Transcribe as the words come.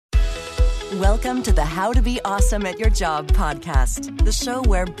Welcome to the How to Be Awesome at Your Job podcast, the show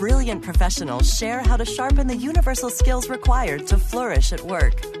where brilliant professionals share how to sharpen the universal skills required to flourish at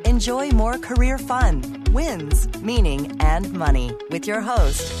work. Enjoy more career fun, wins, meaning, and money with your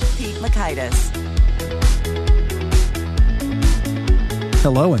host, Pete Mockaitis.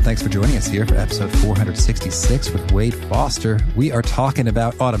 Hello, and thanks for joining us here for episode 466 with Wade Foster. We are talking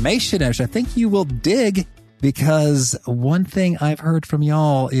about automation, which I think you will dig, because one thing I've heard from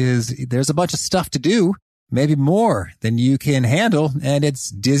y'all is there's a bunch of stuff to do, maybe more than you can handle, and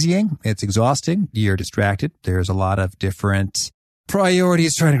it's dizzying, it's exhausting, you're distracted. There's a lot of different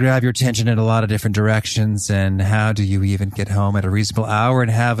priorities trying to grab your attention in a lot of different directions, and how do you even get home at a reasonable hour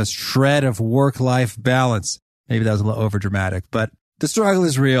and have a shred of work-life balance? Maybe that was a little overdramatic, but the struggle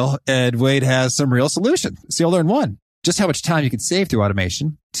is real, and Wade has some real solutions. So you'll learn one, just how much time you can save through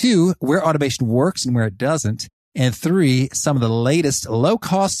automation. 2, where automation works and where it doesn't. And 3, some of the latest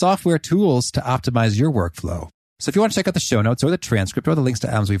low-cost software tools to optimize your workflow. So if you want to check out the show notes or the transcript or the links to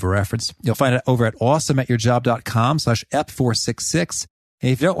items we've referenced, you'll find it over at awesomeatyourjob.com/ep466.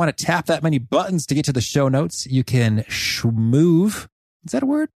 And if you don't want to tap that many buttons to get to the show notes, you can move. Is that a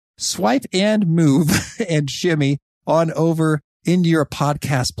word? Swipe and move and shimmy on over into your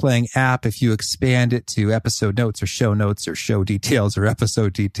podcast playing app. If you expand it to episode notes or show details or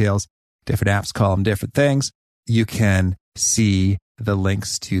episode details, different apps call them different things. You can see the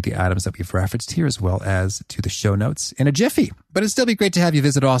links to the items that we've referenced here, as well as to the show notes in a jiffy. But it'd still be great to have you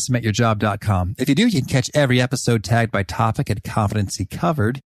visit awesomeatyourjob.com. If you do, you can catch every episode tagged by topic and competency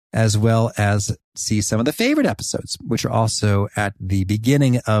covered, as well as see some of the favorite episodes, which are also at the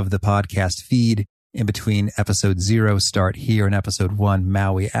beginning of the podcast feed. In between episode 0, Start Here, and episode 1,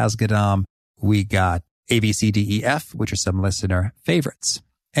 Maui Asgadam, we got ABCDEF, which are some listener favorites.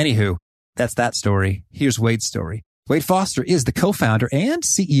 Anywho, that's that story. Here's Wade's story. Wade Foster is the co-founder and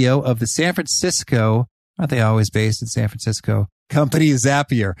CEO of the San Francisco, aren't they always based in San Francisco, company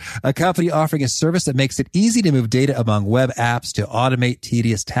Zapier, a company offering a service that makes it easy to move data among web apps to automate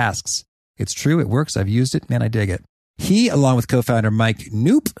tedious tasks. It's true, it works. I've used it, man, I dig it. He, along with co-founder Mike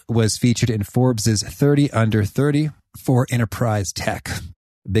Knoop, was featured in Forbes' 30 Under 30 for enterprise tech.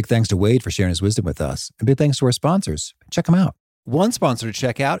 Big thanks to Wade for sharing his wisdom with us. And big thanks to our sponsors. Check them out. One sponsor to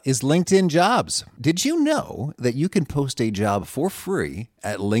check out is LinkedIn Jobs. Did you know that you can post a job for free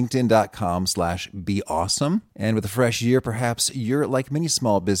at linkedin.com/beawesome? And with a fresh year, perhaps you're like many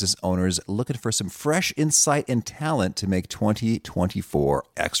small business owners looking for some fresh insight and talent to make 2024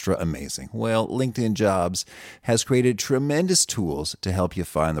 extra amazing. Well, LinkedIn Jobs has created tremendous tools to help you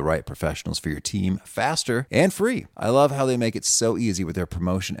find the right professionals for your team faster and free. I love how they make it so easy with their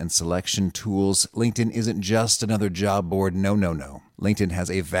promotion and selection tools. LinkedIn isn't just another job board. No. LinkedIn has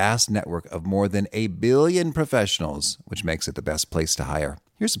a vast network of more than 1 billion professionals, which makes it the best place to hire.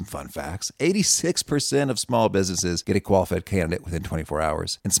 Here's some fun facts. 86% of small businesses get a qualified candidate within 24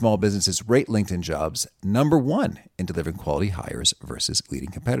 hours, and small businesses rate LinkedIn Jobs number 1 in delivering quality hires versus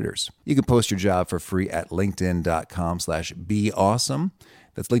leading competitors. You can post your job for free at linkedin.com/beawesome.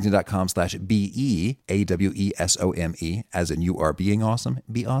 That's linkedin.com/BEAWESOME, as in you are being awesome,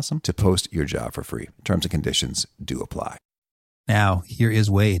 be awesome, to post your job for free. Terms and conditions do apply. Now, here is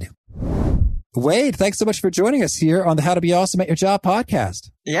Wade. Wade, thanks so much for joining us here on the How to Be Awesome at Your Job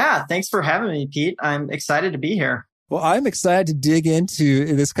podcast. Yeah, thanks for having me, Pete. I'm excited to be here. Well, I'm excited to dig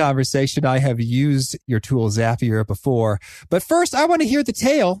into this conversation. I have used your tool Zapier before. But first, I want to hear the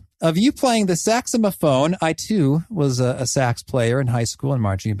tale of you playing the saxophone. I, too, was a sax player in high school and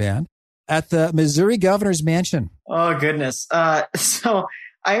marching band at the Missouri Governor's Mansion. Oh, goodness. So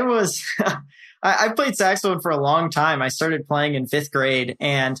I was... I played saxophone for a long time. I started playing in 5th grade,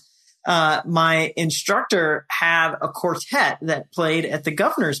 and my instructor had a quartet that played at the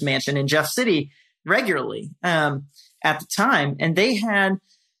Governor's Mansion in Jeff City regularly at the time. And they had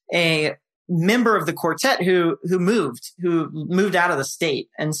a member of the quartet who moved out of the state.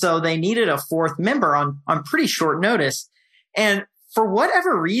 And so they needed a 4th member on pretty short notice. And for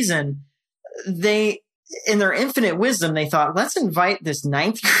whatever reason, they, in their infinite wisdom, they thought, let's invite this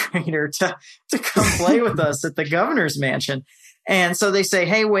 9th grader to come play with us at the Governor's Mansion. And so they say,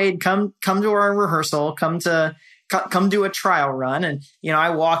 hey, Wade, come to our rehearsal, come do a trial run. And, I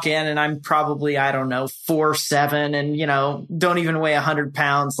walk in and I'm probably, 4'7" and, don't even weigh 100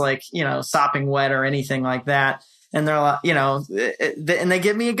 pounds, like, sopping wet or anything like that. And they're like, and they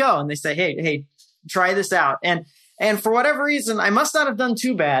give me a go and they say, hey, try this out. And for whatever reason, I must not have done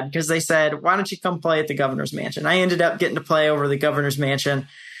too bad, because they said, why don't you come play at the Governor's Mansion? I ended up getting to play over the Governor's Mansion,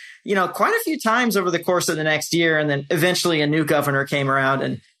 quite a few times over the course of the next year. And then eventually a new governor came around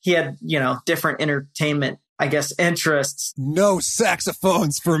and he had, different entertainment I guess, interests. No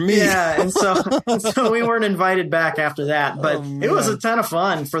saxophones for me. Yeah. And so we weren't invited back after that, but it was a ton of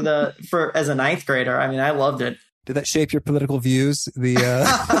fun for as a ninth grader. I mean, I loved it. Did that shape your political views?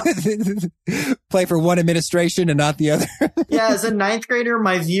 The play for one administration and not the other? Yeah, as a ninth grader,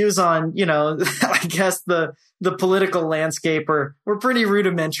 my views on, I guess the political landscape were pretty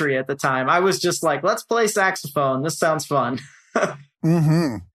rudimentary at the time. I was just like, let's play saxophone. This sounds fun.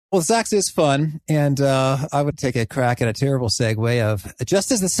 Mm-hmm. Well, sax is fun, and I would take a crack at a terrible segue of, just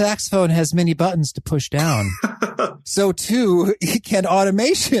as the saxophone has many buttons to push down, so too can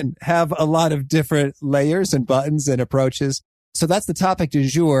automation have a lot of different layers and buttons and approaches. So that's the topic du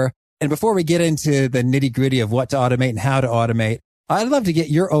jour. And before we get into the nitty-gritty of what to automate and how to automate, I'd love to get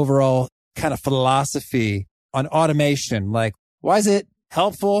your overall kind of philosophy on automation. Like, why is it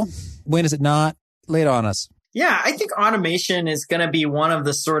helpful? When is it not? Lay it on us. Yeah, I think automation is going to be one of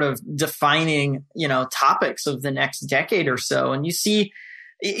the sort of defining, topics of the next decade or so. And you see,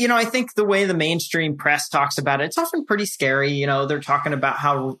 I think the way the mainstream press talks about it, it's often pretty scary. They're talking about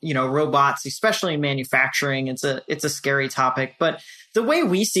how, robots, especially in manufacturing, it's a scary topic. But the way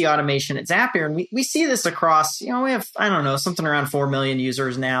we see automation at Zapier, and we see this across, we have, I don't know, something around 4 million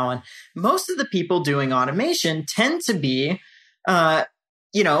users now. And most of the people doing automation tend to be,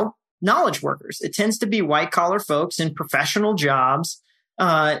 knowledge workers. It tends to be white collar folks in professional jobs.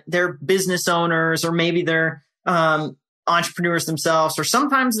 They're business owners, or maybe they're entrepreneurs themselves, or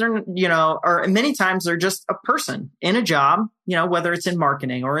sometimes they're, or many times they're just a person in a job, whether it's in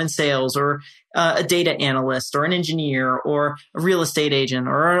marketing or in sales or a data analyst or an engineer or a real estate agent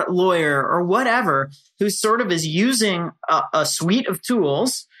or a lawyer or whatever, who sort of is using a suite of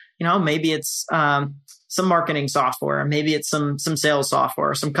tools. Maybe it's some marketing software, maybe it's some sales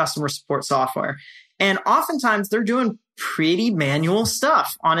software, some customer support software. And oftentimes they're doing pretty manual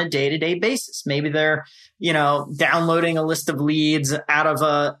stuff on a day-to-day basis. Maybe they're, downloading a list of leads out of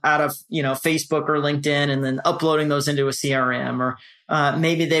Facebook or LinkedIn and then uploading those into a CRM, or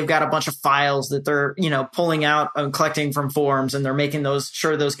maybe they've got a bunch of files that they're, pulling out and collecting from forums, and they're making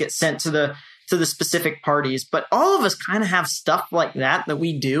sure those get sent to the specific parties. But all of us kind of have stuff like that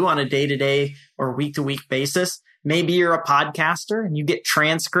we do on a day-to-day or week-to-week basis. Maybe you're a podcaster and you get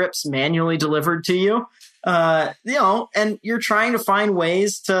transcripts manually delivered to you, and you're trying to find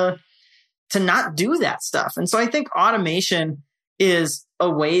ways to not do that stuff. And so I think automation is a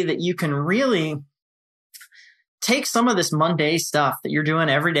way that you can really take some of this mundane stuff that you're doing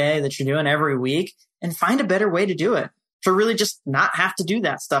every day, that you're doing every week, and find a better way to do it, to really just not have to do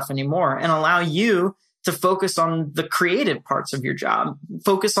that stuff anymore and allow you to focus on the creative parts of your job,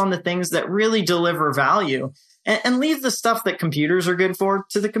 focus on the things that really deliver value, and leave the stuff that computers are good for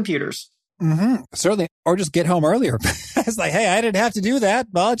to the computers. Mm-hmm. Certainly. Or just get home earlier. It's like, hey, I didn't have to do that.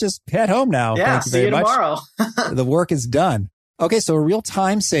 Well, I'll just head home now. Yeah, Thank you very much. Tomorrow. The work is done. Okay, so a real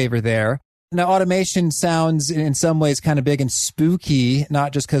time saver there. Now, automation sounds in some ways kind of big and spooky,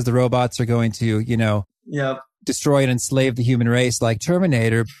 not just because the robots are going to, Yep. destroy and enslave the human race like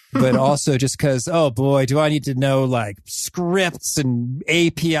Terminator, but also just because, oh boy, do I need to know like scripts and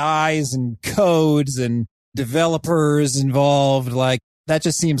APIs and codes and developers involved. Like that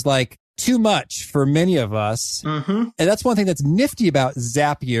just seems like too much for many of us. Mm-hmm. And that's one thing that's nifty about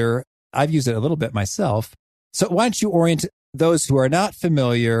Zapier. I've used it a little bit myself. So why don't you orient those who are not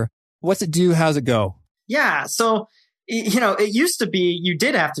familiar? What's it do? How's it go? Yeah. So, it used to be you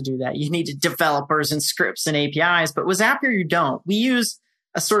did have to do that. You needed developers and scripts and APIs, but with Zapier, you don't. We use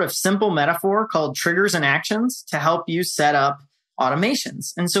a sort of simple metaphor called triggers and actions to help you set up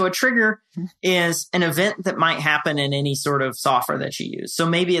automations. And so a trigger is an event that might happen in any sort of software that you use. So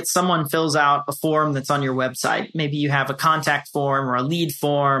maybe it's someone fills out a form that's on your website. Maybe you have a contact form or a lead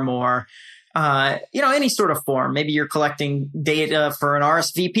form or, any sort of form. Maybe you're collecting data for an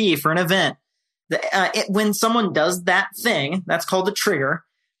RSVP for an event. When someone does that thing, that's called a trigger.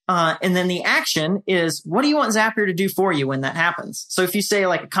 And then the action is, what do you want Zapier to do for you when that happens? So if you say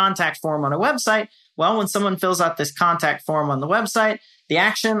like a contact form on a website, well, when someone fills out this contact form on the website, the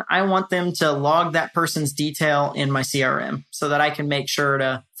action, I want them to log that person's detail in my CRM so that I can make sure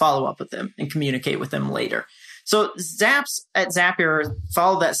to follow up with them and communicate with them later. So Zaps at Zapier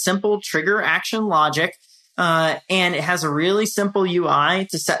follow that simple trigger action logic. And it has a really simple UI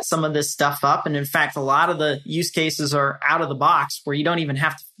to set some of this stuff up. And in fact, a lot of the use cases are out of the box where you don't even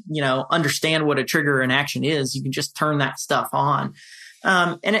have to, understand what a trigger and action is. You can just turn that stuff on.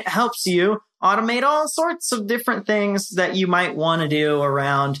 And it helps you automate all sorts of different things that you might want to do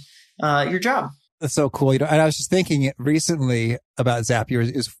around your job. That's so cool. And I was just thinking recently about Zapier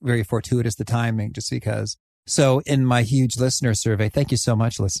is very fortuitous, the timing, just because So in my huge listener survey, thank you so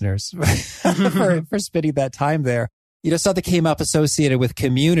much, listeners, for spending that time there. Something came up associated with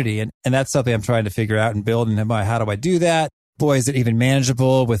community. And that's something I'm trying to figure out and build. And how do I do that? Boy, is it even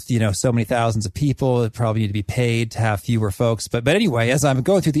manageable with, so many thousands of people. It probably need to be paid to have fewer folks. But anyway, as I'm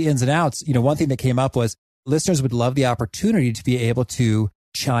going through the ins and outs, one thing that came up was listeners would love the opportunity to be able to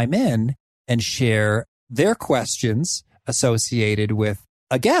chime in and share their questions associated with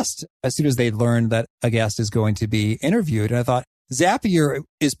a guest as soon as they learn that a guest is going to be interviewed. And I thought Zapier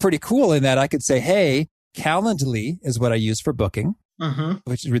is pretty cool in that I could say, hey, Calendly is what I use for booking,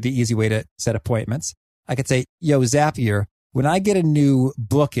 which is really the easy way to set appointments. I could say, yo, Zapier, when I get a new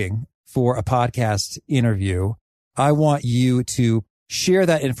booking for a podcast interview, I want you to share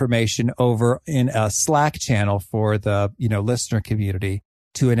that information over in a Slack channel for the, listener community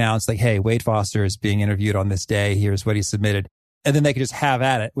to announce like, hey, Wade Foster is being interviewed on this day. Here's what he submitted. And then they could just have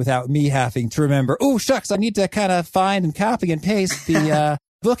at it without me having to remember, oh, shucks, I need to kind of find and copy and paste the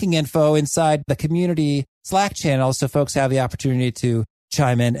booking info inside the community Slack channel so folks have the opportunity to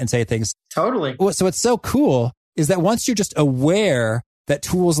chime in and say things. Totally. So what's so cool is that once you're just aware that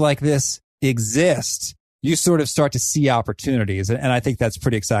tools like this exist, you sort of start to see opportunities. And I think that's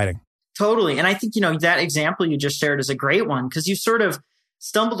pretty exciting. Totally. And I think, that example you just shared is a great one because you sort of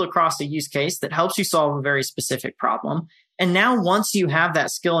stumbled across a use case that helps you solve a very specific problem. And now once you have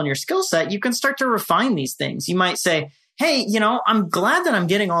that skill in your skill set, you can start to refine these things. You might say, hey, I'm glad that I'm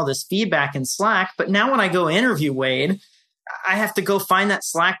getting all this feedback in Slack, but now when I go interview Wade, I have to go find that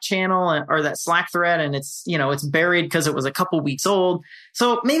Slack channel or that Slack thread and it's buried because it was a couple weeks old.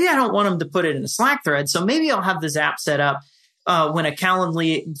 So maybe I don't want him to put it in a Slack thread. So maybe I'll have this app set up when a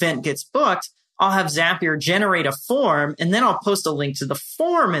Calendly event gets booked, I'll have Zapier generate a form and then I'll post a link to the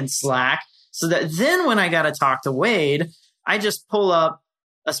form in Slack so that then when I got to talk to Wade, I just pull up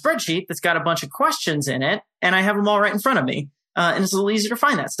a spreadsheet that's got a bunch of questions in it and I have them all right in front of me. And it's a little easier to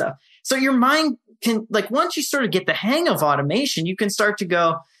find that stuff. So your mind can, once you sort of get the hang of automation, you can start to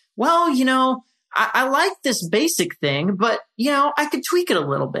go, well, I like this basic thing, but, I could tweak it a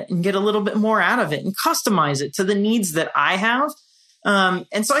little bit and get a little bit more out of it and customize it to the needs that I have.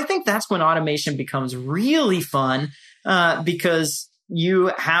 And so I think that's when automation becomes really fun, because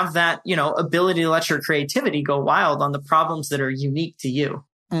you have that, ability to let your creativity go wild on the problems that are unique to you.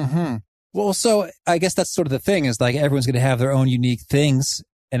 Mm-hmm. Well, so I guess that's sort of the thing is everyone's going to have their own unique things.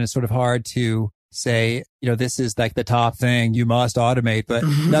 And it's sort of hard to say, this is the top thing you must automate. But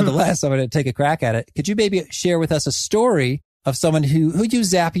nonetheless, I'm going to take a crack at it. Could you maybe share with us a story of someone who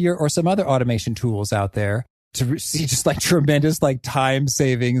used Zapier or some other automation tools out there to see just tremendous time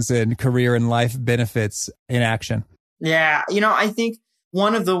savings and career and life benefits in action? Yeah. I think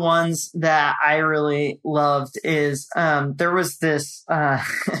one of the ones that I really loved is there was this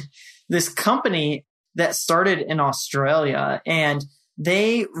this company that started in Australia and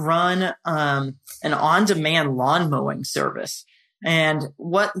they run an on-demand lawn mowing service. And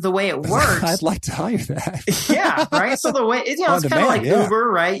the way it works, I'd like to hire that. Yeah, right. So the way it's kind of like Uber,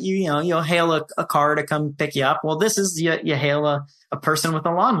 right? You'll hail a car to come pick you up. Well, this is you hail a person with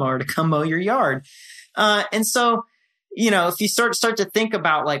a lawnmower to come mow your yard. And so, if you start to think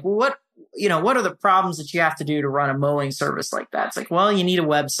about what are the problems that you have to do to run a mowing service like that? It's well, you need a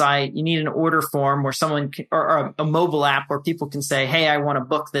website, you need an order form where someone or a mobile app where people can say, hey, I want to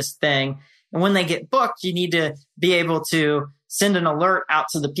book this thing. And when they get booked, you need to be able to send an alert out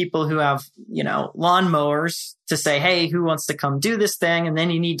to the people who have, lawnmowers to say, hey, who wants to come do this thing? And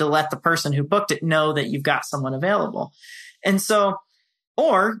then you need to let the person who booked it know that you've got someone available. And so,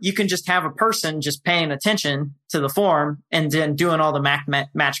 or you can just have a person just paying attention to the form and then doing all the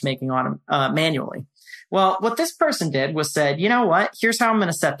matchmaking on them manually. Well, what this person did was said, you know what? Here's how I'm going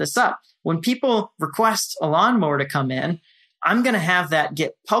to set this up. When people request a lawnmower to come in, I'm going to have that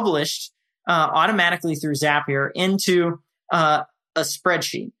get published automatically through Zapier into a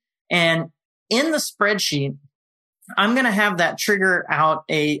spreadsheet. And in the spreadsheet, I'm going to have that trigger out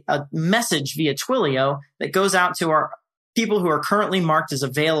a message via Twilio that goes out to our people who are currently marked as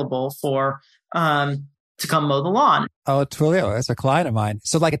available for to come mow the lawn. Oh, Twilio, that's a client of mine.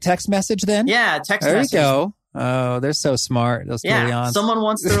 So a text message then? Yeah, text message. There you go. Oh, they're so smart. Those Twilions. Someone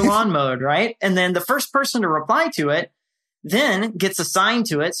wants their lawn mowed, right? And then the first person to reply to it then gets assigned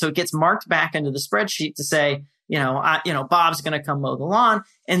to it. So it gets marked back into the spreadsheet to say, Bob's going to come mow the lawn.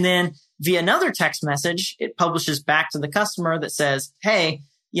 And then via another text message, it publishes back to the customer that says, hey,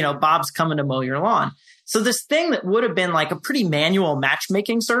 Bob's coming to mow your lawn. So this thing that would have been a pretty manual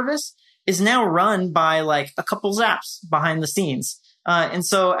matchmaking service is now run by a couple zaps behind the scenes. And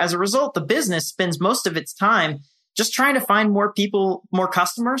so as a result, the business spends most of its time just trying to find more people, more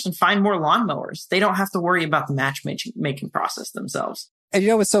customers, and find more lawnmowers. They don't have to worry about the matchmaking process themselves. And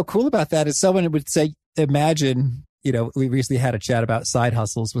what's so cool about that is someone would say, imagine, we recently had a chat about side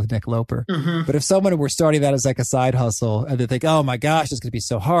hustles with Nick Loper. Mm-hmm. But if someone were starting that as like a side hustle and they think, oh my gosh, it's going to be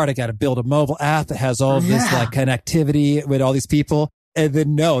so hard. I got to build a mobile app that has all this like connectivity with all these people. And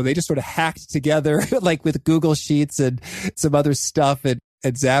then no, they just sort of hacked together like with Google Sheets and some other stuff and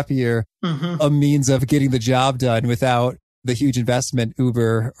Zapier, a means of getting the job done without the huge investment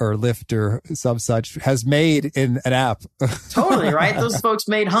Uber or Lyft or some such has made in an app. Totally, right? Those folks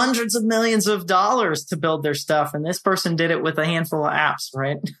made hundreds of millions of dollars to build their stuff. And this person did it with a handful of apps,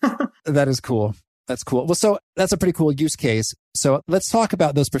 right? That is cool. That's cool. Well, so that's a pretty cool use case. So let's talk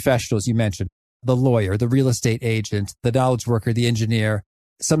about those professionals you mentioned, the lawyer, the real estate agent, the knowledge worker, the engineer,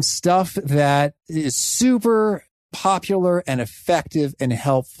 some stuff that is super popular and effective and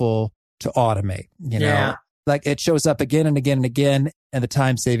helpful to automate, know? Like it shows up again and again and again, and the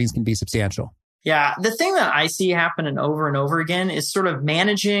time savings can be substantial. Yeah. The thing that I see happening over and over again is sort of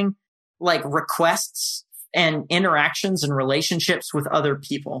managing like requests and interactions and relationships with other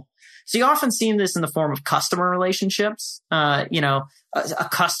people. So you often see this in the form of customer relationships. A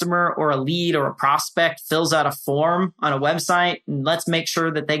customer or a lead or a prospect fills out a form on a website, and let's make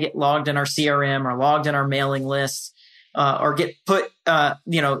sure that they get logged in our CRM or logged in our mailing list. Or get put, that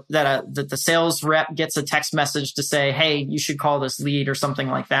the sales rep gets a text message to say, hey, you should call this lead or something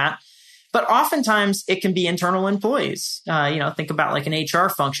like that. But oftentimes it can be internal employees. Think about like an HR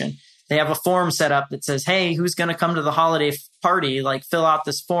function. They have a form set up that says, hey, who's going to come to the holiday party? Like fill out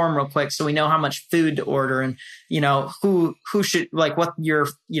this form real quick so we know how much food to order and, who should, like what your,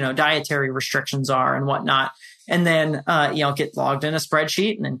 dietary restrictions are and whatnot. And then, get logged in a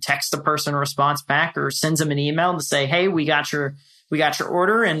spreadsheet and then text the person a response back or sends them an email to say, hey, we got your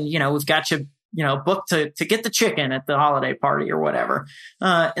order and, we've got you, booked to get the chicken at the holiday party or whatever.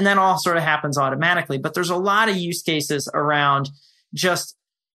 And that all sort of happens automatically. But there's a lot of use cases around just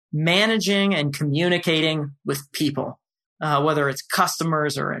managing and communicating with people, whether it's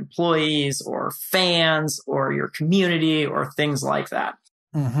customers or employees or fans or your community or things like that.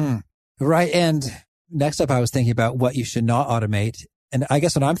 Mm-hmm. Right. And next up, I was thinking about what you should not automate. And I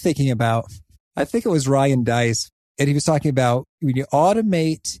guess what I'm thinking about, I think it was Ryan Deiss, and he was talking about when you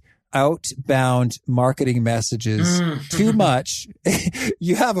automate outbound marketing messages too much,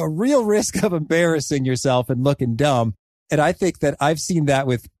 you have a real risk of embarrassing yourself and looking dumb. And I think that I've seen that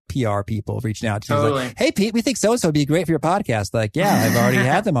with PR people reaching out to me like, hey, Pete, we think so-and-so would be great for your podcast. Like, yeah, I've already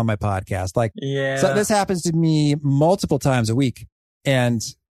had them on my podcast. Like, so this happens to me multiple times a week. And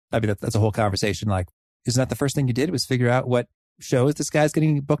I mean, that's a whole conversation. Like, isn't that the first thing you did was figure out what shows this guy's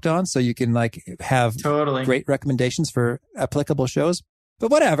getting booked on so you can like have great recommendations for applicable shows? But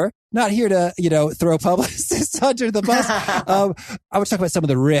whatever, not here to, throw publicists under the bus. I would talk about some of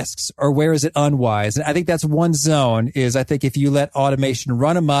the risks or where is it unwise. And I think that's one zone is I think if you let automation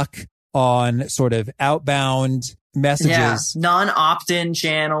run amok on sort of outbound messages, non-opt-in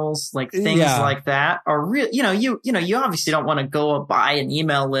channels, like things like that are real. You obviously don't want to go buy an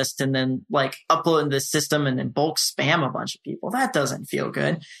email list and then like upload in the system and then bulk spam a bunch of people. That doesn't feel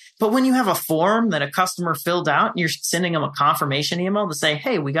good. But when you have a form that a customer filled out and you're sending them a confirmation email to say,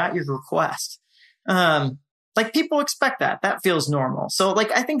 hey, we got your request. Like people expect that. That feels normal. So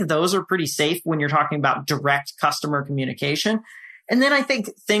like, I think those are pretty safe when you're talking about direct customer communication. And then I think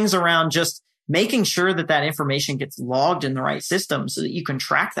things around just making sure that that information gets logged in the right system so that you can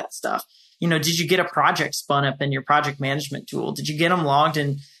track that stuff. Did you get a project spun up in your project management tool? Did you get them logged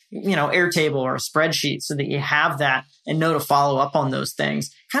in, Airtable or a spreadsheet so that you have that and know to follow up on those things?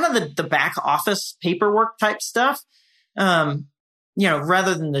 Kind of the back office paperwork type stuff,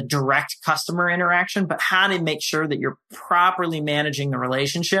 rather than the direct customer interaction, but how to make sure that you're properly managing the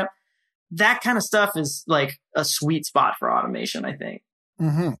relationship. That kind of stuff is like a sweet spot for automation, I think.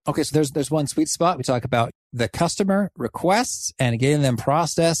 Mm-hmm. Okay, so there's one sweet spot. We talk about the customer requests and getting them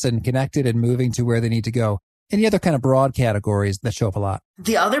processed and connected and moving to where they need to go. Any other kind of broad categories that show up a lot?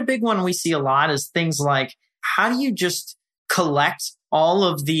 The other big one we see a lot is things like, how do you just collect all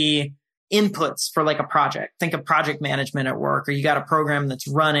of the inputs for like a project? Think of project management at work, or you got a program that's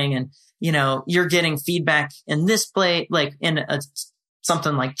running and, you're getting feedback in this play, like in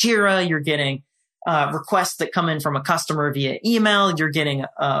something like Jira, you're getting requests that come in from a customer via email. You're getting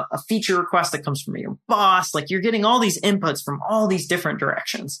a feature request that comes from your boss. Like you're getting all these inputs from all these different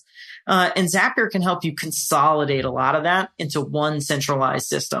directions. And Zapier can help you consolidate a lot of that into one centralized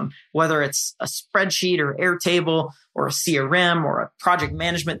system, whether it's a spreadsheet or Airtable or a CRM or a project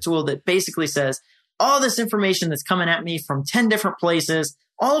management tool that basically says all this information that's coming at me from 10 different places,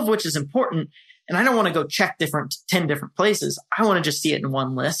 all of which is important. and I don't want to go check 10 different places. I want to just see it in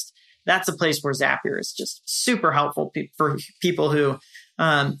one list. That's a place where Zapier is just super helpful for people who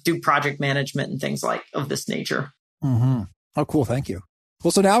do project management and things like of this nature. Mm-hmm. Oh, cool. Thank you.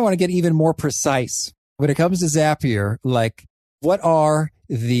 Well, so now I want to get even more precise when it comes to Zapier. Like, what are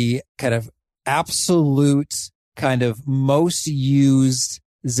the kind of absolute kind of most used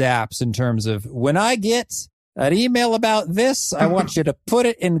Zaps in terms of when I get an email about this, I want you to put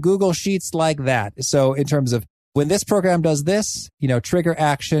it in Google Sheets like that. So in terms of when this program does this, trigger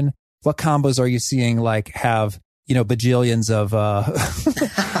action, what combos are you seeing like have, bajillions of,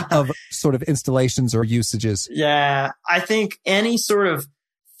 of sort of installations or usages? Yeah. I think any sort of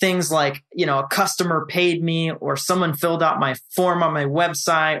things like, a customer paid me, or someone filled out my form on my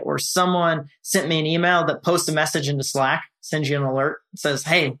website, or someone sent me an email that posts a message into Slack, sends you an alert, says,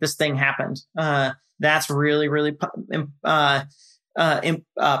 hey, this thing happened. That's really, really popular.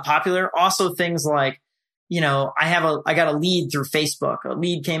 Also things like, I got a lead through Facebook. A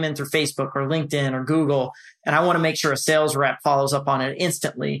lead came in through Facebook or LinkedIn or Google, and I want to make sure a sales rep follows up on it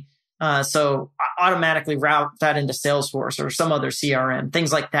instantly. So I automatically route that into Salesforce or some other CRM.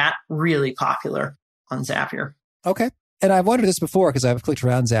 Things like that, really popular on Zapier. Okay. And I've wondered this before because I've clicked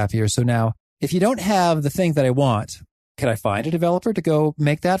around Zapier. So now, if you don't have the thing that I want, can I find a developer to go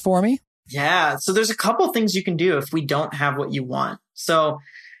make that for me? Yeah. So there's a couple things you can do if we don't have what you want. So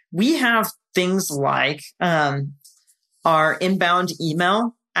we have things like our inbound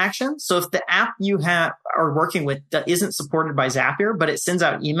email action. So if the app you are working with that isn't supported by Zapier, but it sends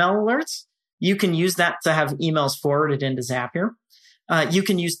out email alerts, you can use that to have emails forwarded into Zapier. You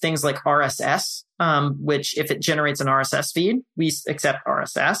can use things like RSS, which if it generates an RSS feed, we accept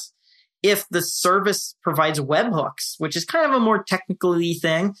RSS. If the service provides webhooks, which is kind of a more technically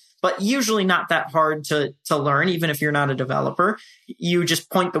thing, but usually not that hard to learn, even if you're not a developer, you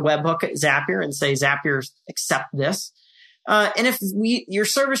just point the webhook at Zapier and say, Zapier, accept this. And if your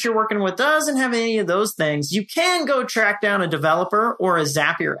service you're working with doesn't have any of those things, you can go track down a developer or a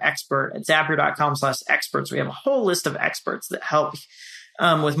Zapier expert at zapier.com/experts. We have a whole list of experts that help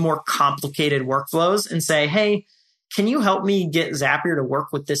with more complicated workflows and say, hey, can you help me get Zapier to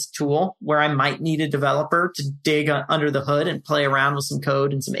work with this tool where I might need a developer to dig under the hood and play around with some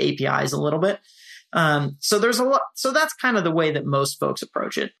code and some APIs a little bit? So there's a lot. So that's kind of the way that most folks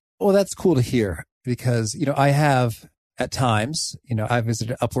approach it. Well, that's cool to hear because, I have at times, I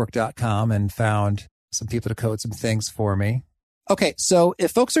visited Upwork.com and found some people to code some things for me. Okay. So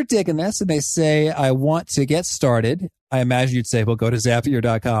if folks are digging this and they say, I want to get started, I imagine you'd say, well, go to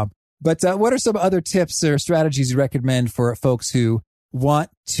Zapier.com. But what are some other tips or strategies you recommend for folks who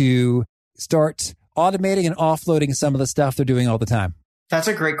want to start automating and offloading some of the stuff they're doing all the time? That's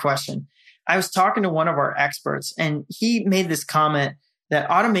a great question. I was talking to one of our experts, and he made this comment that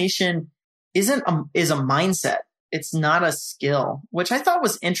automation is a mindset. It's not a skill, which I thought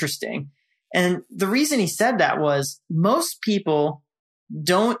was interesting. And the reason he said that was most people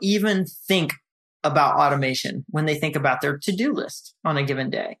don't even think about automation when they think about their to-do list on a given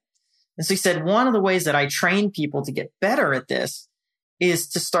day. And so he said, one of the ways that I train people to get better at this is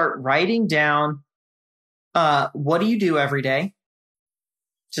to start writing down, what do you do every day?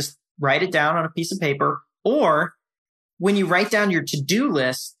 Just write it down on a piece of paper. Or when you write down your to-do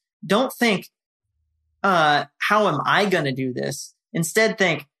list, don't think, how am I going to do this? Instead,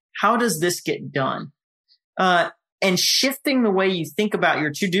 think, how does this get done? And shifting the way you think about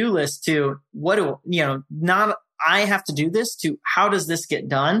your to-do list to not I have to do this to how does this get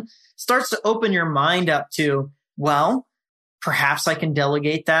done starts to open your mind up to, well, perhaps I can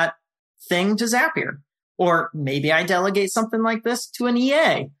delegate that thing to Zapier, or maybe I delegate something like this to an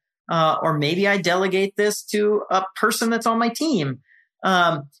EA, or maybe I delegate this to a person that's on my team.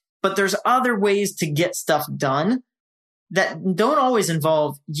 But there's other ways to get stuff done that don't always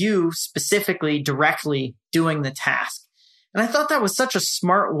involve you specifically directly doing the task. And I thought that was such a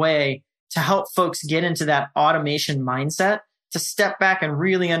smart way to help folks get into that automation mindset, to step back and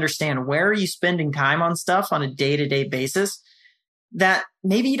really understand where are you spending time on stuff on a day-to-day basis that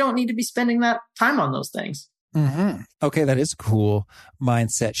maybe you don't need to be spending that time on those things. Mm-hmm. Okay, that is a cool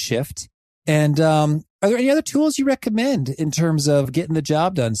mindset shift. And are there any other tools you recommend in terms of getting the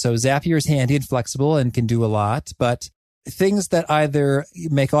job done? So Zapier is handy and flexible and can do a lot, but things that either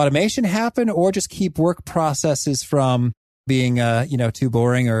make automation happen or just keep work processes from being, too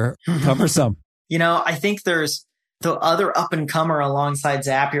boring or cumbersome. I think there's the other up and comer alongside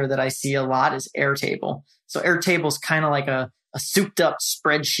Zapier that I see a lot is Airtable. So Airtable is kind of like a souped up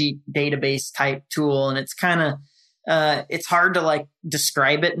spreadsheet database type tool. And it's kind of, it's hard to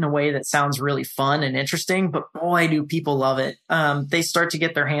describe it in a way that sounds really fun and interesting, but boy, do people love it. They start to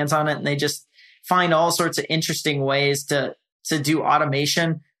get their hands on it and find all sorts of interesting ways to do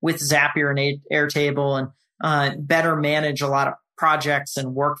automation with Zapier and Airtable and better manage a lot of projects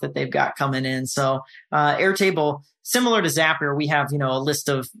and work that they've got coming in. So Airtable, similar to Zapier, we have, a list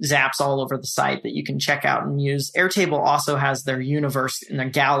of Zaps all over the site that you can check out and use. Airtable also has their universe and their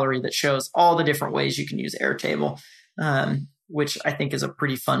gallery that shows all the different ways you can use Airtable, which I think is a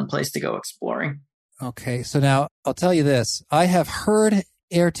pretty fun place to go exploring. Okay. So now I'll tell you this. I have heard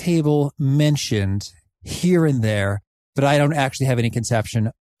Airtable mentioned here and there, but I don't actually have any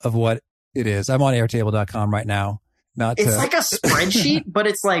conception of what it is. I'm on airtable.com right now. It's like a spreadsheet, but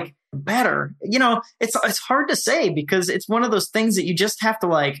it's like better. It's hard to say because it's one of those things that you just have to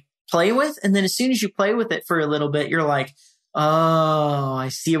like play with. And then as soon as you play with it for a little bit, you're like, oh, I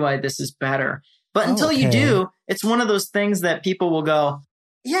see why this is better. But until you do, it's one of those things that people will go,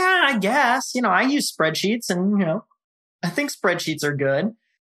 yeah, I guess, I use spreadsheets and, I think spreadsheets are good.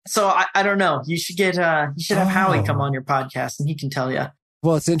 So I don't know. You should have Howie come on your podcast and he can tell you.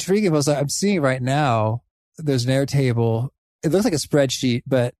 Well, it's intriguing because I'm seeing right now, there's an Airtable. It looks like a spreadsheet,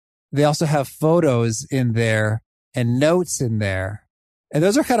 but they also have photos in there and notes in there. And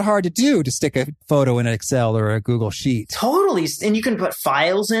those are kind of hard to do, to stick a photo in an Excel or a Google Sheet. Totally. And you can put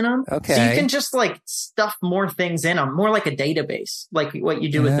files in them. Okay. So you can just like stuff more things in them, more like a database, like what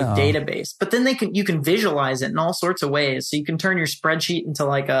you do with the database. But then you can visualize it in all sorts of ways. So you can turn your spreadsheet into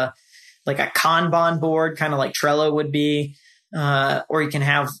like a Kanban board, kind of like Trello would be. Or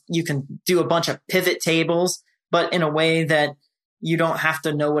you can do a bunch of pivot tables, but in a way that you don't have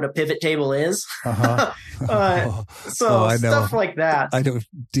to know what a pivot table is. Uh-huh. Stuff like that. I know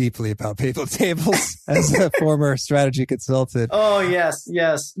deeply about pivot tables as a former strategy consultant. Oh,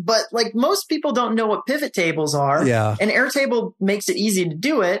 yes. But like most people don't know what pivot tables are. Yeah. And Airtable makes it easy to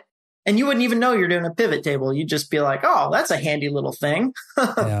do it. And you wouldn't even know you're doing a pivot table. You'd just be like, oh, that's a handy little thing.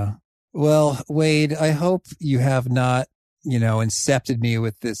 Yeah. Well, Wade, I hope you have not incepted me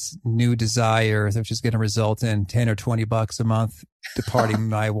with this new desire, which is going to result in 10 or 20 bucks a month departing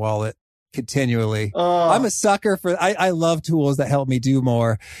my wallet continually. I'm a sucker for, I love tools that help me do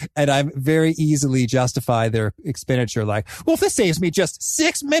more. And I'm very easily justify their expenditure. Like, well, if this saves me just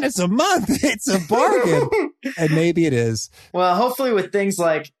 6 minutes a month, it's a bargain. And maybe it is. Well, hopefully with things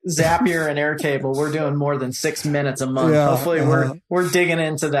like Zapier and Airtable, we're doing more than 6 minutes a month. Yeah, hopefully we're digging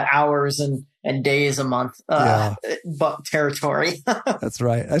into the hours and days a month territory. That's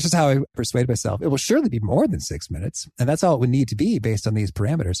right. That's just how I persuade myself. It will surely be more than 6 minutes. And that's all it would need to be based on these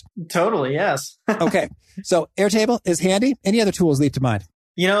parameters. Totally, yes. Okay. So Airtable is handy. Any other tools leap to mind?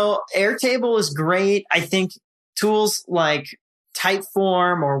 Airtable is great. I think tools like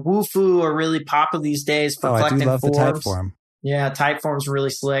Typeform or Wufoo are really popular these days for collecting forms. I do love the Typeform. Yeah, Typeform's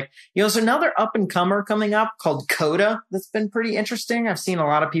really slick. There's another up-and-comer coming up called Coda that's been pretty interesting. I've seen a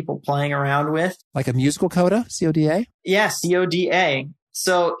lot of people playing around with. Like a musical coda? CODA? Yeah, CODA.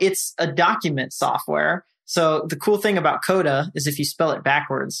 So it's a document software. So the cool thing about Coda is if you spell it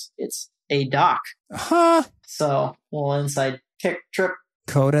backwards, it's a doc. Huh. So little inside trip.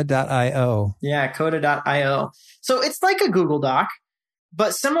 Coda.io. Yeah, Coda.io. So it's like a Google Doc,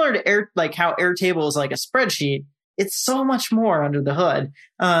 but similar to how Airtable is like a spreadsheet. It's so much more under the hood.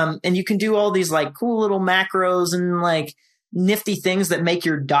 And you can do all these like cool little macros and like nifty things that make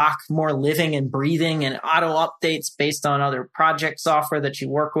your doc more living and breathing, and auto updates based on other project software that you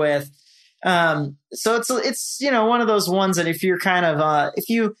work with. So it's one of those ones that if you're kind of, if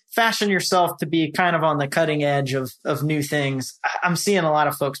you fashion yourself to be kind of on the cutting edge of new things, I'm seeing a lot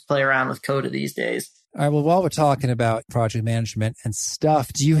of folks play around with Coda these days. All right. Well, while we're talking about project management and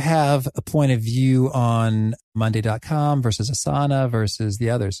stuff, do you have a point of view on Monday.com versus Asana versus the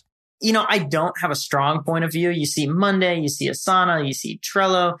others? I don't have a strong point of view. You see Monday, you see Asana, you see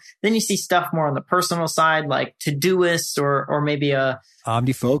Trello. Then you see stuff more on the personal side, like Todoist or maybe a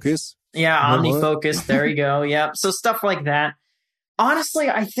OmniFocus. Yeah, OmniFocus. There you go. Yeah. So stuff like that. Honestly,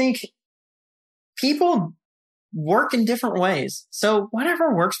 I think people work in different ways. So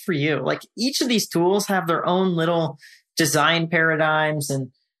whatever works for you. Like each of these tools have their own little design paradigms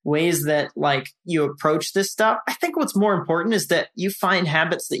and ways that like you approach this stuff. I think what's more important is that you find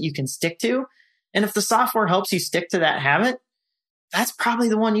habits that you can stick to. And if the software helps you stick to that habit, that's probably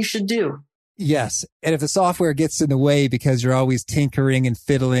the one you should do. Yes. And if the software gets in the way because you're always tinkering and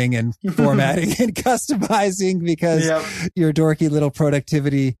fiddling and formatting and customizing because your dorky little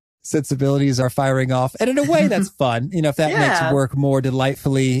productivity sensibilities are firing off. And in a way, that's fun. If that makes work more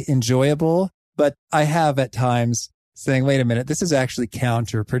delightfully enjoyable. But I have at times saying, wait a minute, this is actually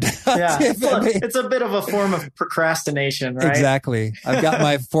counterproductive. Yeah, it's a bit of a form of procrastination, right? Exactly. I've got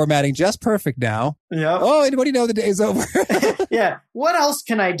my formatting just perfect now. Yep. Oh, and what do you know? The day's over. Yeah. What else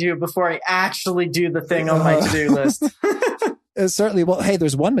can I do before I actually do the thing on my to-do list? Certainly. Well, hey,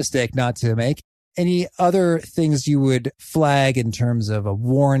 there's one mistake not to make. Any other things you would flag in terms of a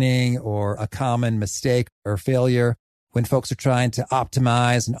warning or a common mistake or failure when folks are trying to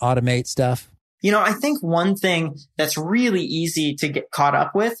optimize and automate stuff? I think one thing that's really easy to get caught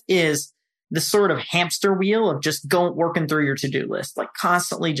up with is the sort of hamster wheel of just working through your to-do list, like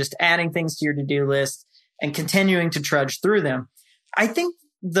constantly just adding things to your to-do list and continuing to trudge through them. I think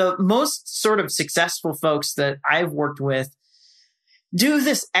the most sort of successful folks that I've worked with do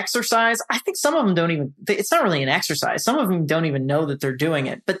this exercise. I think some of them it's not really an exercise. Some of them don't even know that they're doing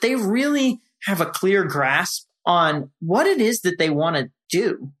it, but they really have a clear grasp on what it is that they want to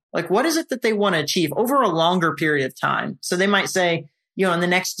do. Like, what is it that they want to achieve over a longer period of time? So they might say, in the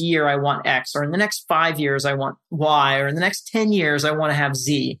next year, I want X, or in the next 5 years, I want Y, or in the next 10 years, I want to have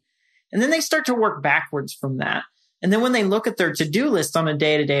Z. And then they start to work backwards from that. And then when they look at their to-do list on a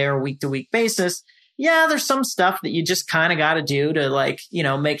day-to-day or week-to-week basis, yeah, there's some stuff that you just kind of got to do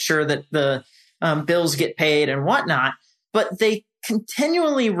to make sure that the bills get paid and whatnot. But they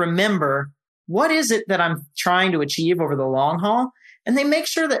continually remember, what is it that I'm trying to achieve over the long haul? And they make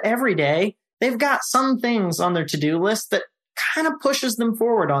sure that every day they've got some things on their to-do list that kind of pushes them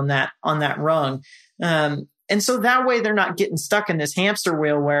forward on that rung. And so that way they're not getting stuck in this hamster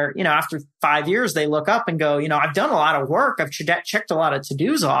wheel where, after 5 years, they look up and go, I've done a lot of work. I've checked a lot of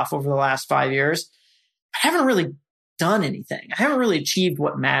to-dos off over the last 5 years. I haven't really done anything. I haven't really achieved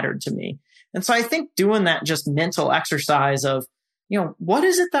what mattered to me. And so I think doing that just mental exercise of, what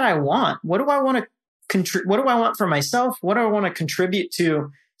is it that I want? What do I want to what do I want for myself? What do I want to contribute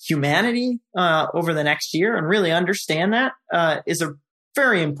to humanity over the next year? And really understand that is a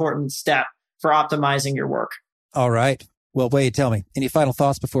very important step for optimizing your work. All right. Well, Wade, tell me, any final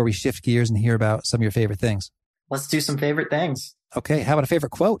thoughts before we shift gears and hear about some of your favorite things? Let's do some favorite things. Okay. How about a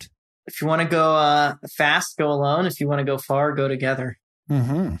favorite quote? If you want to go fast, go alone. If you want to go far, go together.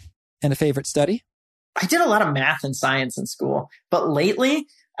 Mm-hmm. And a favorite study? I did a lot of math and science in school, but lately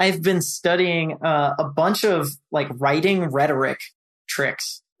I've been studying a bunch of writing rhetoric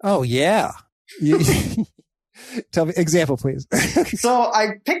tricks. Oh, yeah. Tell me, example, please. So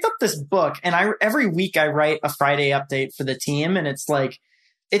I picked up this book, and every week I write a Friday update for the team. And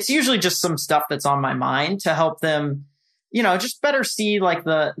it's usually just some stuff that's on my mind to help them, just better see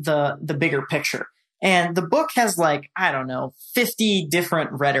the bigger picture. And the book has 50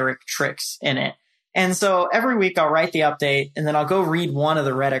 different rhetoric tricks in it. And so every week I'll write the update, and then I'll go read one of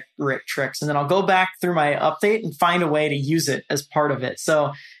the rhetoric tricks, and then I'll go back through my update and find a way to use it as part of it.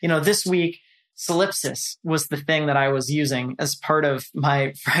 So, this week, solipsis was the thing that I was using as part of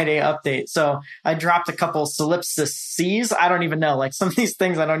my Friday update. So I dropped a couple solipsises. I don't even know, some of these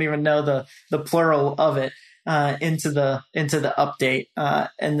things, I don't even know the plural of it, into the update.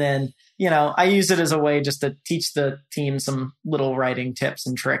 And then, I use it as a way just to teach the team some little writing tips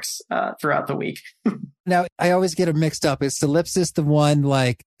and tricks throughout the week. Now, I always get them mixed up. Is solipsis the one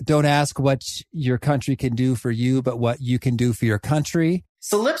don't ask what your country can do for you, but what you can do for your country?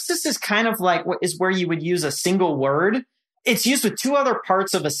 Solipsis is kind of where you would use a single word. It's used with two other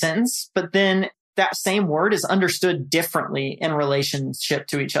parts of a sentence, but then that same word is understood differently in relationship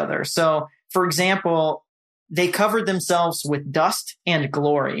to each other. So, for example, they covered themselves with dust and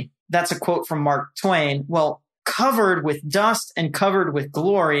glory. That's a quote from Mark Twain. Well, covered with dust and covered with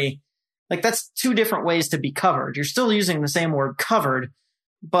glory, that's two different ways to be covered. You're still using the same word covered,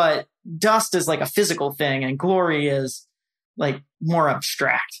 but dust is a physical thing and glory is more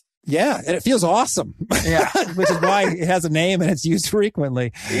abstract. Yeah. And it feels awesome. Yeah. Which is why it has a name and it's used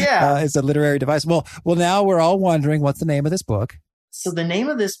frequently. Yeah. It's a literary device. Well, now we're all wondering, what's the name of this book? So the name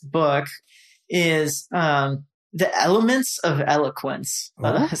of this book is The Elements of Eloquence.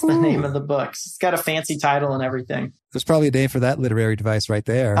 That's the name of the book. It's got a fancy title and everything. There's probably a name for that literary device right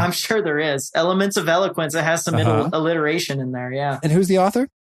there. I'm sure there is. Elements of Eloquence. It has some alliteration in there. Yeah. And who's the author?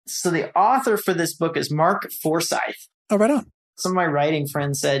 So the author for this book is Mark Forsyth. Oh, right on. Some of my writing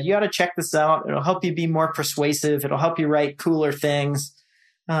friends said, you ought to check this out. It'll help you be more persuasive. It'll help you write cooler things.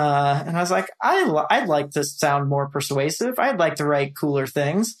 And I was like, I'd like to sound more persuasive. I'd like to write cooler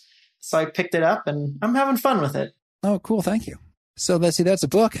things. So I picked it up and I'm having fun with it. Oh, cool. Thank you. So let's see, that's a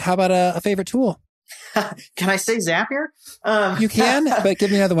book. How about a favorite tool? Can I say Zapier? You can, but give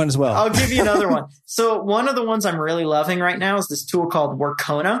me another one as well. I'll give you another one. So one of the ones I'm really loving right now is this tool called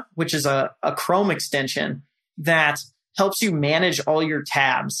Workona, which is a Chrome extension that helps you manage all your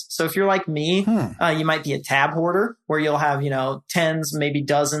tabs. So if you're like me, you might be a tab hoarder where you'll have, tens, maybe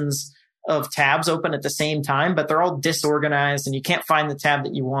dozens of tabs open at the same time, but they're all disorganized and you can't find the tab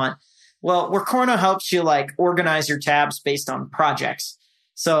that you want. Well, Workona helps you organize your tabs based on projects.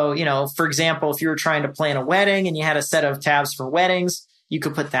 So, for example, if you were trying to plan a wedding and you had a set of tabs for weddings, you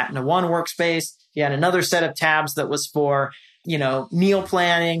could put that into one workspace. You had another set of tabs that was for, meal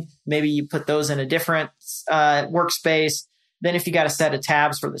planning. Maybe you put those in a different workspace. Then if you got a set of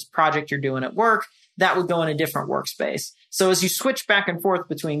tabs for this project you're doing at work, that would go in a different workspace. So as you switch back and forth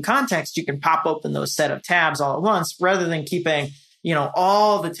between contexts, you can pop open those set of tabs all at once rather than keeping,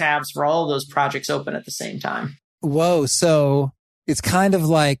 all the tabs for all of those projects open at the same time. Whoa. So it's kind of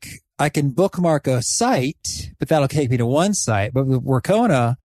like I can bookmark a site, but that'll take me to one site. But with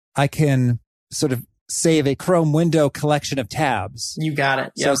Workona, I can sort of save a Chrome window collection of tabs. You got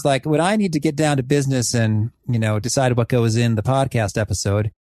it. So it's like when I need to get down to business and, decide what goes in the podcast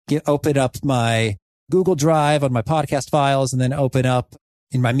episode, open up my Google Drive on my podcast files and then open up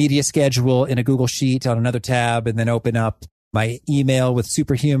in my media schedule in a Google Sheet on another tab and then open up my email with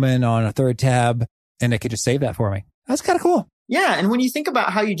Superhuman on a third tab. And it could just save that for me. That's kind of cool. Yeah. And when you think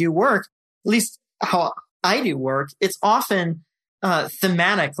about how you do work, at least how I do work, it's often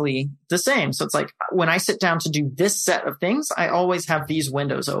thematically the same. So it's like when I sit down to do this set of things, I always have these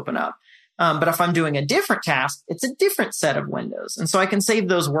windows open up. But if I'm doing a different task, it's a different set of windows. And so I can save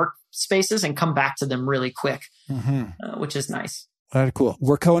those workspaces and come back to them really quick, which is nice. All right, cool.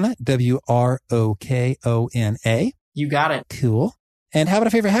 Workona, Workona. You got it. Cool. And how about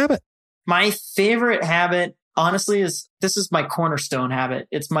a favorite habit? My favorite habit, honestly, this is my cornerstone habit.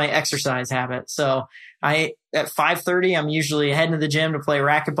 It's my exercise habit. So at 5:30, I'm usually heading to the gym to play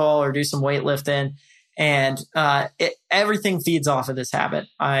racquetball or do some weightlifting. And everything feeds off of this habit.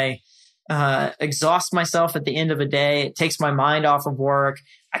 I exhaust myself at the end of a day. It takes my mind off of work.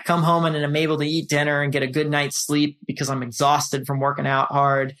 I come home and I'm able to eat dinner and get a good night's sleep because I'm exhausted from working out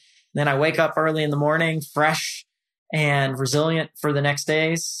hard. Then I wake up early in the morning, fresh and resilient for the next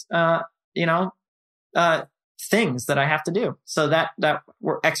day's, things that I have to do. So that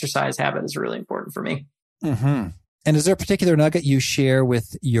exercise habit is really important for me. Mm-hmm. And is there a particular nugget you share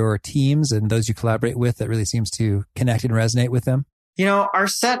with your teams and those you collaborate with that really seems to connect and resonate with them? Our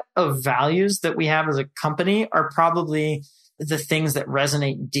set of values that we have as a company are probably the things that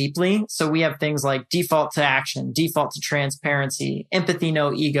resonate deeply. So we have things like default to action, default to transparency, empathy,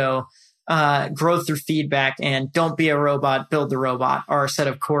 no ego, growth through feedback, and don't be a robot, build the robot are our set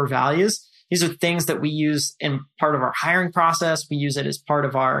of core values. These are things that we use in part of our hiring process. We use it as part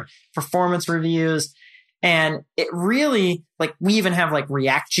of our performance reviews. And it really, we even have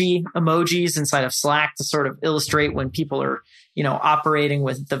React-G emojis inside of Slack to sort of illustrate when people are, operating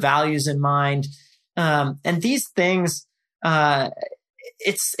with the values in mind. And these things,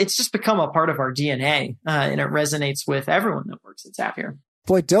 it's just become a part of our DNA, and it resonates with everyone that works at Zapier.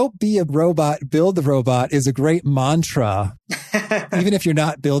 Boy, don't be a robot, build the robot is a great mantra, even if you're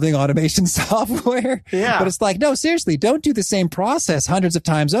not building automation software. Yeah. But it's no, seriously, don't do the same process hundreds of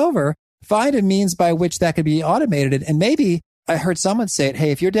times over. Find a means by which that could be automated. And maybe I heard someone say it,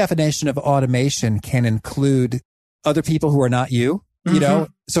 hey, if your definition of automation can include other people who are not you,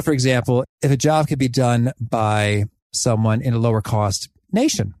 so for example, if a job could be done by someone in a lower cost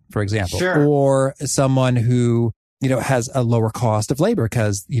nation, for example, sure, or someone who, has a lower cost of labor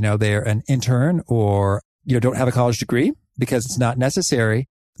because, they're an intern or, don't have a college degree because it's not necessary,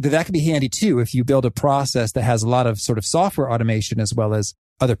 that could be handy too. If you build a process that has a lot of sort of software automation as well as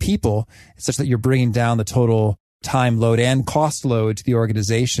other people, such that you're bringing down the total time load and cost load to the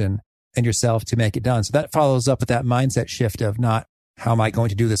organization and yourself to make it done. So that follows up with that mindset shift of not how am I going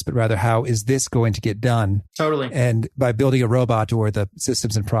to do this, but rather how is this going to get done? Totally. And by building a robot or the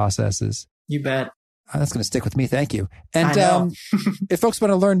systems and processes. You bet. That's going to stick with me. Thank you. And if folks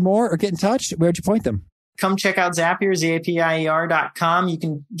want to learn more or get in touch, where'd you point them? Come check out Zapier, zapier.com. You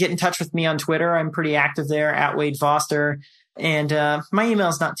can get in touch with me on Twitter. I'm pretty active there at Wade Foster. And my email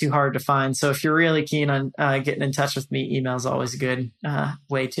is not too hard to find. So if you're really keen on getting in touch with me, email is always a good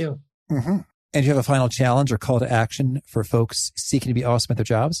way too. Mm-hmm. And do you have a final challenge or call to action for folks seeking to be awesome at their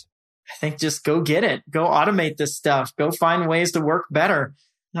jobs? I think just go get it. Go automate this stuff. Go find ways to work better.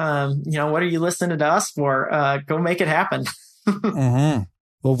 What are you listening to us for? Go make it happen. Mm-hmm.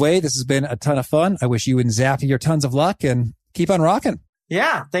 Well, Wade, this has been a ton of fun. I wish you and Zapier tons of luck and keep on rocking.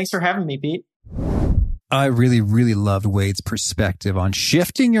 Yeah. Thanks for having me, Pete. I really, really loved Wade's perspective on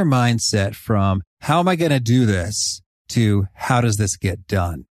shifting your mindset from how am I going to do this to how does this get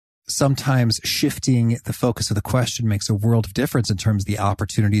done? sometimes shifting the focus of the question makes a world of difference in terms of the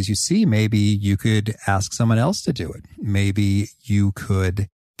opportunities you see. Maybe you could ask someone else to do it. Maybe you could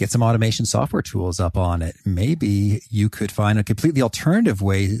get some automation software tools up on it. Maybe you could find a completely alternative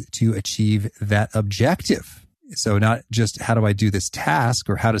way to achieve that objective. So not just how do I do this task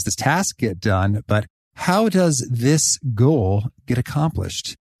or how does this task get done, but how does this goal get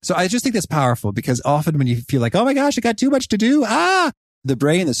accomplished? So I just think that's powerful because often when you feel like, oh my gosh, I got too much to do. The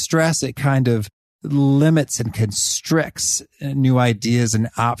brain, the stress, it kind of limits and constricts new ideas and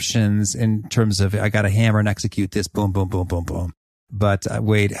options in terms of I got to hammer and execute this. Boom, boom, boom, boom, boom. But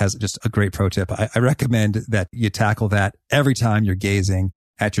Wade has just a great pro tip. I recommend that you tackle that every time you're gazing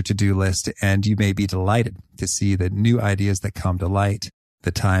at your to-do list, and you may be delighted to see the new ideas that come to light,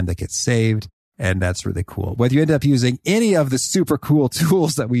 the time that gets saved. And that's really cool. Whether you end up using any of the super cool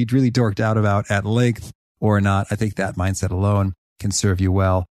tools that we really dorked out about at length or not, I think that mindset alone can serve you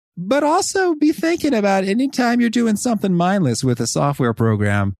well. But also be thinking about anytime you're doing something mindless with a software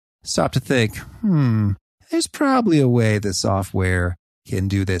program, stop to think, there's probably a way the software can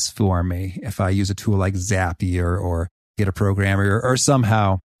do this for me if I use a tool like Zapier or get a programmer or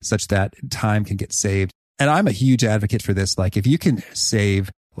somehow such that time can get saved. And I'm a huge advocate for this. Like if you can save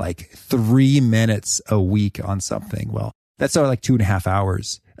like 3 minutes a week on something, well, that's sort of like 2.5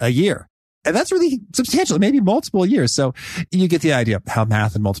 hours a year. And that's really substantial, maybe multiple years. So you get the idea of how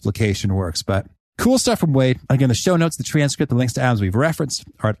math and multiplication works. But cool stuff from Wade. Again, the show notes, the transcript, the links to items we've referenced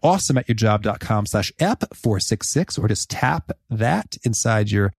are at awesomeatyourjob.com/ep466, or just tap that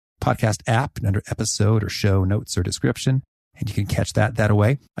inside your podcast app and under episode or show notes or description. And you can catch that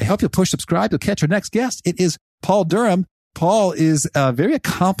away. I hope you'll push subscribe. You'll catch our next guest. It is Paul Durham. Paul is a very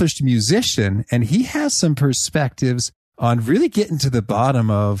accomplished musician, and he has some perspectives on really getting to the bottom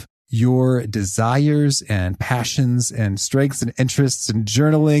of your desires and passions and strengths and interests and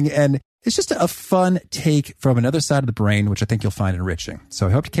journaling. And it's just a fun take from another side of the brain, which I think you'll find enriching. So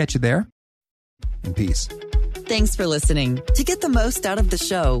I hope to catch you there. And peace. Thanks for listening. To get the most out of the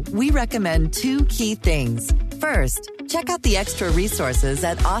show, we recommend 2 key things. First, check out the extra resources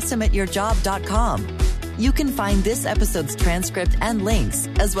at awesomeatyourjob.com. You can find this episode's transcript and links,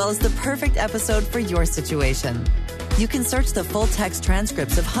 as well as the perfect episode for your situation. You can search the full text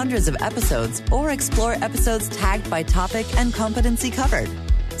transcripts of hundreds of episodes or explore episodes tagged by topic and competency covered.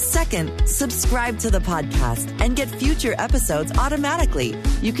 Second, subscribe to the podcast and get future episodes automatically.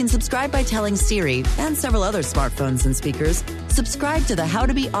 You can subscribe by telling Siri and several other smartphones and speakers, subscribe to the How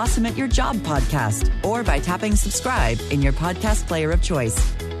to Be Awesome at Your Job podcast, or by tapping subscribe in your podcast player of choice.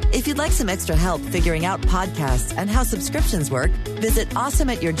 If you'd like some extra help figuring out podcasts and how subscriptions work, visit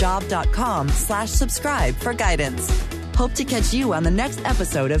awesomeatyourjob.com/subscribe for guidance. Hope to catch you on the next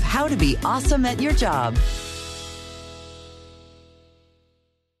episode of How to Be Awesome at Your Job.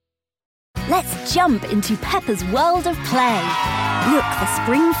 Let's jump into Peppa's world of play. Look for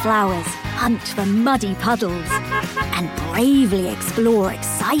spring flowers, hunt for muddy puddles, and bravely explore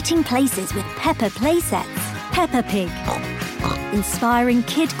exciting places with Peppa playsets. Peppa Pig, inspiring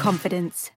kid confidence.